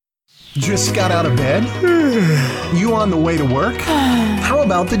Just got out of bed? You on the way to work? How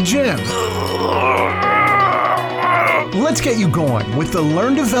about the gym? Let's get you going with the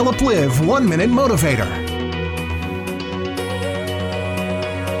Learn, Develop, Live 1 Minute Motivator.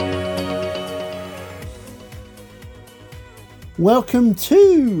 Welcome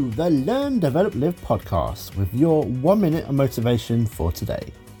to the Learn, Develop, Live podcast with your 1 minute of motivation for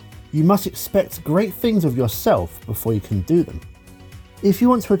today. You must expect great things of yourself before you can do them. If you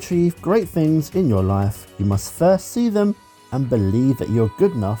want to achieve great things in your life, you must first see them and believe that you're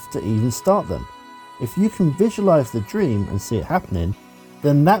good enough to even start them. If you can visualize the dream and see it happening,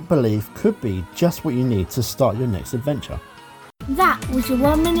 then that belief could be just what you need to start your next adventure. That was your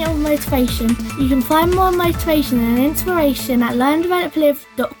 1 minute of motivation. You can find more motivation and inspiration at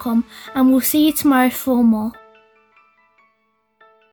learndeveloplive.com, and we'll see you tomorrow for more.